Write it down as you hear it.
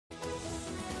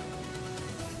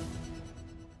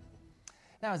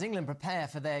Now, as England prepare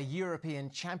for their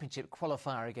European Championship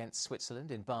qualifier against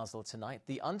Switzerland in Basel tonight,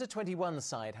 the under-21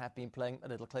 side have been playing a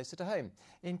little closer to home,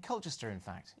 in Colchester, in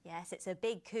fact. Yes, it's a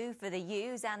big coup for the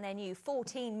U's and their new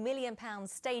 £14 million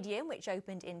stadium, which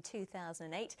opened in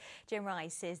 2008. Jim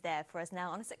Rice is there for us now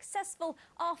on a successful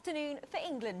afternoon for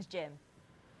England, Jim.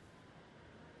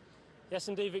 Yes,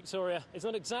 indeed, Victoria. It's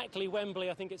not exactly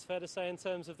Wembley, I think it's fair to say, in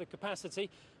terms of the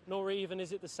capacity, nor even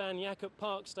is it the San Jakob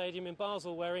Park Stadium in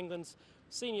Basel, where England's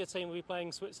senior team will be playing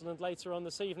Switzerland later on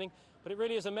this evening. But it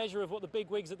really is a measure of what the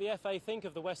bigwigs at the FA think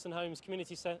of the Western Homes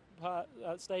Community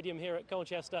Stadium here at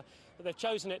Colchester, that they've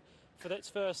chosen it for its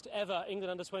first ever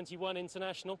England Under-21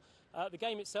 international. The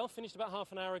game itself finished about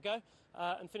half an hour ago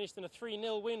and finished in a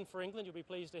 3-0 win for England, you'll be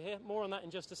pleased to hear. More on that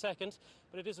in just a second.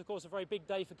 But it is, of course, a very big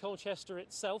day for Colchester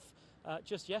itself.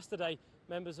 Just yesterday,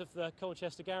 members of the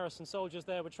Colchester Garrison soldiers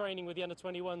there were training with the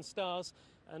Under-21 Stars,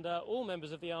 and all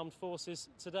members of the armed forces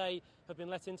today have been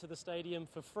let into the stadium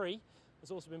for free.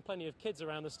 There's also been plenty of kids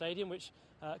around the stadium, which,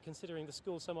 considering the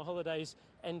school summer holidays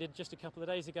ended just a couple of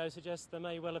days ago, suggests there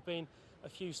may well have been a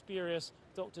few spurious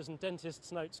doctors' and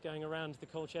dentists' notes going around the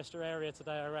Colchester area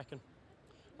today, I reckon.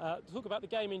 Talk about the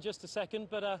game in just a second,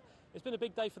 but it's been a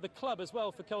big day for the club as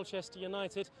well, for Colchester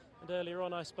United. And earlier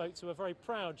on I spoke to a very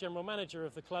proud general manager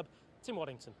of the club, Tim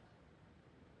Waddington.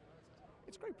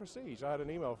 It's great prestige. I had an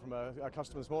email from a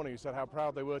customer this morning who said how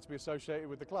proud they were to be associated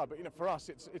with the club. But, for us,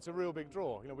 it's a real big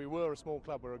draw. We were a small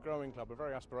club, we're a growing club, we're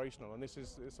very aspirational, and this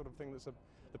is the sort of thing that's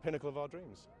the pinnacle of our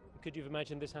dreams. Could you have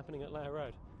imagined this happening at Layer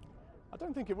Road? I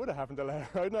don't think it would have happened at Layer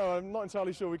Road. No, I'm not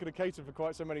entirely sure we could have catered for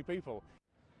quite so many people.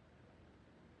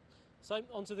 So,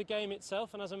 onto the game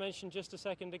itself, and as I mentioned just a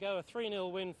second ago, a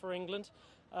 3-0 win for England.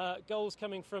 Goals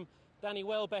coming from Danny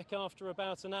Welbeck after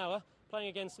about an hour, playing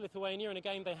against Lithuania in a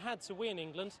game they had to win,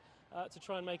 England, to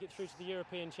try and make it through to the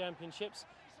European Championships.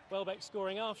 Welbeck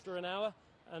scoring after an hour,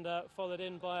 and followed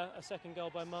in by a second goal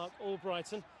by Mark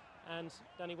Albrighton, and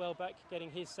Danny Welbeck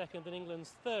getting his second and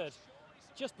England's third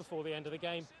just before the end of the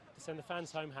game to send the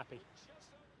fans home happy.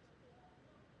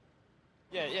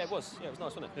 Yeah, it was nice,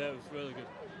 wasn't it? Yeah, it was really good.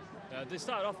 They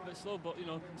started off a bit slow, but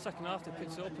second half they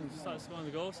picked it up and started scoring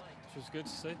the goals, which was good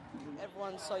to see.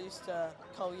 Everyone's so used to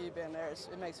Cole U being there,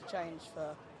 it makes a change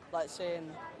for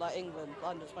seeing England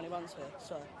under-21s here.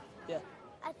 So yeah.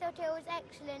 I thought it was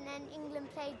excellent, and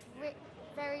England played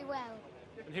very well.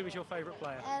 And who was your favourite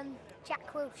player?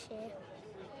 Jack Wilshere. It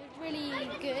was really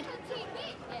good.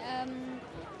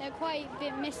 There were quite a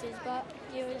bit misses, but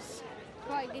it was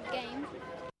quite a good game.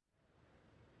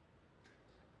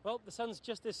 Well, the sun's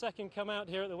just this second come out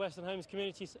here at the Western Homes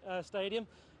Community Stadium.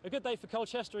 A good day for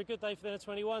Colchester, a good day for the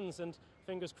Under-21s, and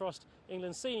fingers crossed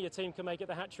England's senior team can make it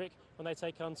the hat-trick when they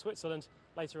take on Switzerland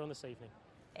later on this evening.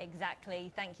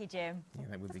 Exactly. Thank you, Jim. Yeah,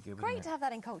 that would be good, Great to have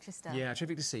that in Colchester. Yeah,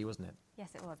 terrific to see, wasn't it?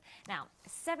 Yes, it was. Now,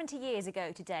 70 years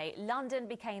ago today, London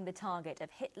became the target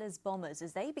of Hitler's bombers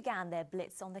as they began their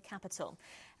blitz on the capital.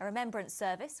 A remembrance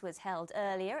service was held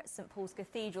earlier at St Paul's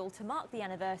Cathedral to mark the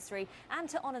anniversary and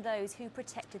to honour those who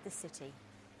protected the city.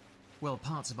 Well,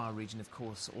 parts of our region, of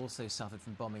course, also suffered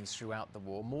from bombings throughout the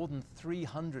war. More than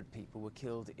 300 people were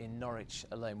killed in Norwich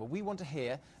alone. Well, we want to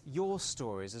hear your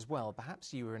stories as well.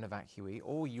 Perhaps you were an evacuee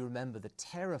or you remember the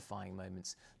terrifying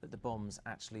moments that the bombs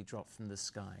actually dropped from the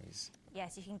skies.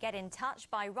 Yes, you can get in touch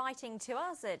by writing to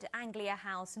us at Anglia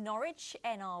House, Norwich,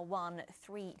 NR1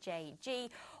 3JG,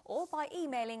 or by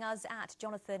emailing us at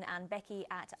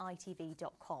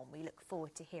jonathanandbecky@itv.com. We look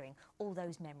forward to hearing all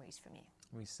those memories from you.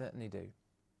 We certainly do.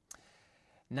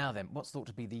 Now then, what's thought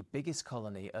to be the biggest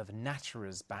colony of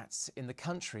natterers bats in the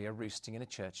country are roosting in a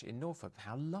church in Norfolk.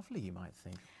 How lovely, you might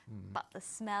think. But the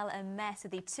smell and mess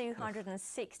of the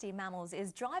 260 mammals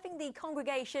is driving the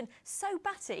congregation so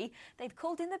batty they've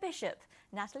called in the bishop.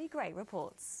 Natalie Gray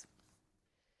reports.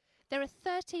 There are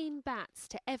 13 bats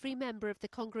to every member of the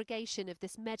congregation of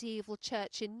this medieval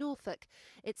church in Norfolk.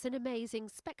 It's an amazing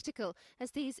spectacle,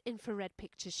 as these infrared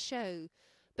pictures show.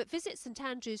 But visit St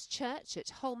Andrew's Church at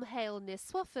Holme Hale near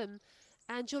Swaffham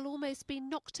and you'll almost be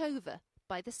knocked over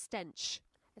by the stench.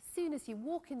 As soon as you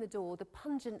walk in the door, the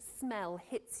pungent smell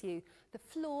hits you. The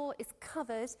floor is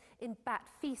covered in bat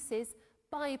faeces,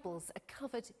 Bibles are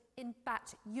covered in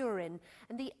bat urine,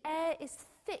 and the air is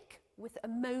thick with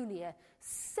ammonia,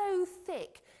 so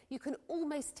thick you can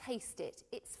almost taste it.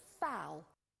 It's foul.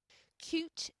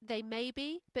 Cute they may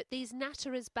be, but these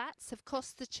natterers bats have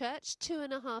cost the church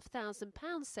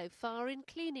 £2,500 so far in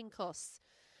cleaning costs.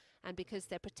 And because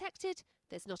they're protected,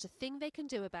 there's not a thing they can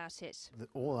do about it.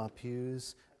 All our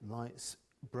pews, lights,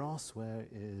 brassware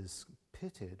is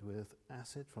pitted with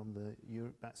acid from the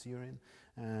bat's urine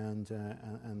and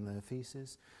their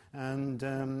faeces, and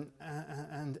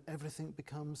everything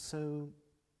becomes so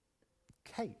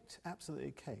caked,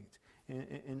 absolutely caked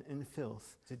in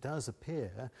filth. It does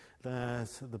appear that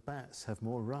the bats have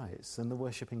more rights than the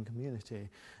worshipping community,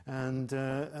 and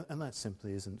that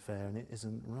simply isn't fair and it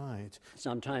isn't right.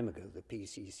 Some time ago, the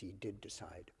PCC did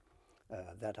decide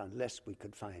that unless we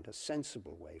could find a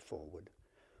sensible way forward,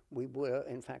 we were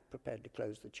in fact prepared to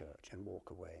close the church and walk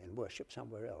away and worship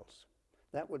somewhere else.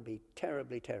 That would be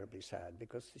terribly, terribly sad,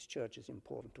 because this church is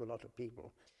important to a lot of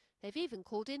people. They've even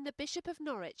called in the Bishop of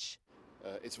Norwich.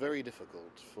 It's very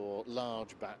difficult for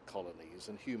large bat colonies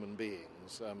and human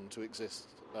beings to exist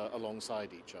alongside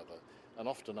each other, and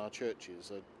often our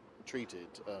churches are treated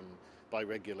by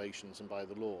regulations and by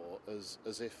the law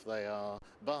as if they are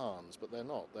barns, but they're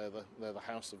not. They're the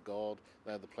house of God,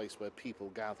 they're the place where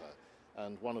people gather,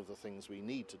 and one of the things we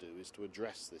need to do is to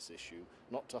address this issue,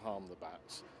 not to harm the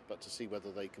bats, but to see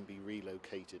whether they can be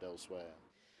relocated elsewhere.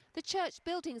 The Church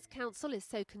Buildings Council is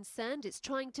so concerned it's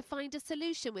trying to find a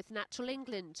solution with Natural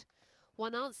England.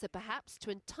 One answer perhaps to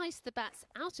entice the bats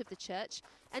out of the church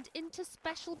and into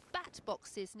special bat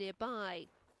boxes nearby.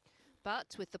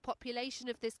 But with the population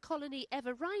of this colony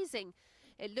ever rising,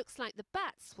 it looks like the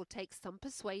bats will take some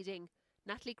persuading.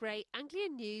 Natalie Gray, Anglia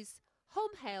News,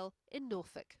 Holme Hale in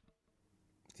Norfolk.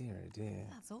 Dear, oh dear.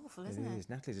 That's awful, isn't it? It is.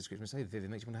 Natalie's description was so vivid,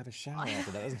 makes you want to have a shower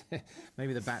after that, doesn't it?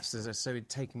 Maybe the bachelors are so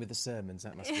taken with the sermons,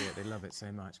 that must be it. They love it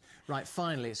so much. Right,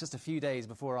 finally, it's just a few days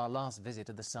before our last visit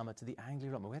of the summer to the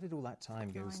Anglia Allotment. Where did all that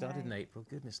time go? We started in April,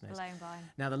 goodness knows. Blown by.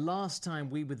 Now, the last time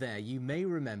we were there, you may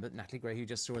remember that Natalie Gray, who you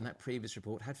just saw in that previous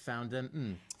report, had found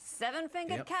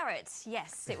Seven-fingered carrot.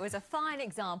 Yes, it was a fine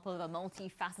example of a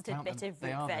multifaceted bit of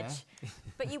root veg.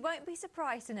 But you won't be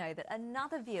surprised to know that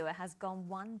another viewer has gone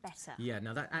one better. Yeah,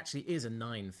 now that actually is a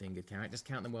 9-fingered carrot. Just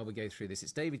count them while we go through this.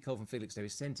 It's David Cole from Felixstowe who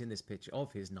sent in this picture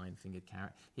of his 9-fingered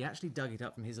carrot. He actually dug it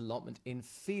up from his allotment in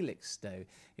Felixstowe.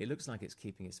 It looks like it's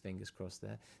keeping its fingers crossed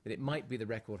there, that it might be the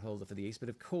record holder for the East. But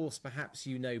of course, perhaps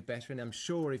you know better, and I'm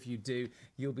sure if you do,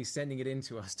 you'll be sending it in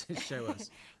to us to show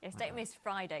us. Yes, don't miss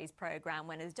Friday's programme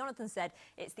when, as Jonathan said,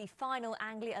 it's the final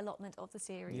Anglia allotment of the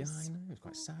series. Yeah, I know. It's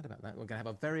quite sad about that. We're going to have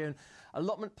our very own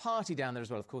allotment party down there as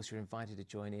well. Of course, you're invited to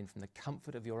join in from the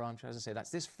comfort of your armchair. As I say, that's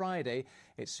this Friday.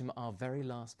 It's from our very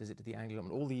last visit to the Anglia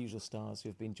allotment. All the usual stars who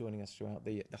have been joining us throughout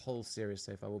the whole series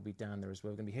so far will be down there as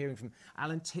well. We're going to be hearing from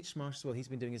Alan Titchmarsh as well. He's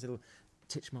been doing his little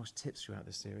Titchmarsh tips throughout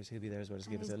this series. He'll be there as well to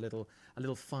give us a little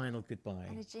final goodbye.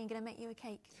 And is Jean going to make you a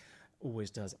cake?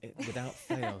 Always does, without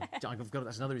fail.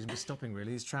 That's another reason for stopping,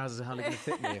 really. These trousers are hardly going to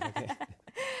fit me if I get...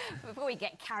 Before we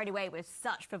get carried away with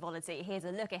such frivolity, here's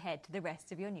a look ahead to the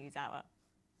rest of your news hour.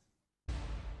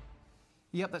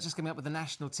 Yep, that's just coming up with the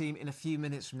national team in a few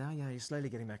minutes from now. Yeah, you're slowly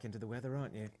getting back into the weather,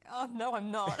 aren't you? Oh, no, I'm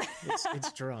not.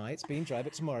 It's dry. It's been dry,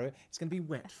 but tomorrow it's going to be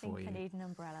wet for you. I think I need an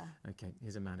umbrella. OK,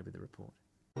 here's Amanda with the report.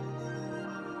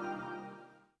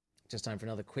 Just time for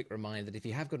another quick reminder that if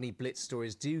you have got any Blitz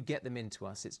stories, do get them in to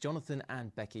us. It's Jonathan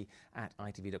and Becky at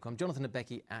itv.com. Jonathan and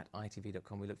Becky at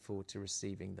itv.com. We look forward to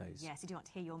receiving those. Yes, we do want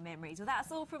to hear your memories. Well,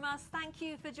 that's all from us. Thank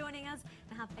you for joining us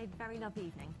and have a very lovely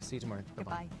evening. See you tomorrow.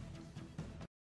 Goodbye. Bye-bye.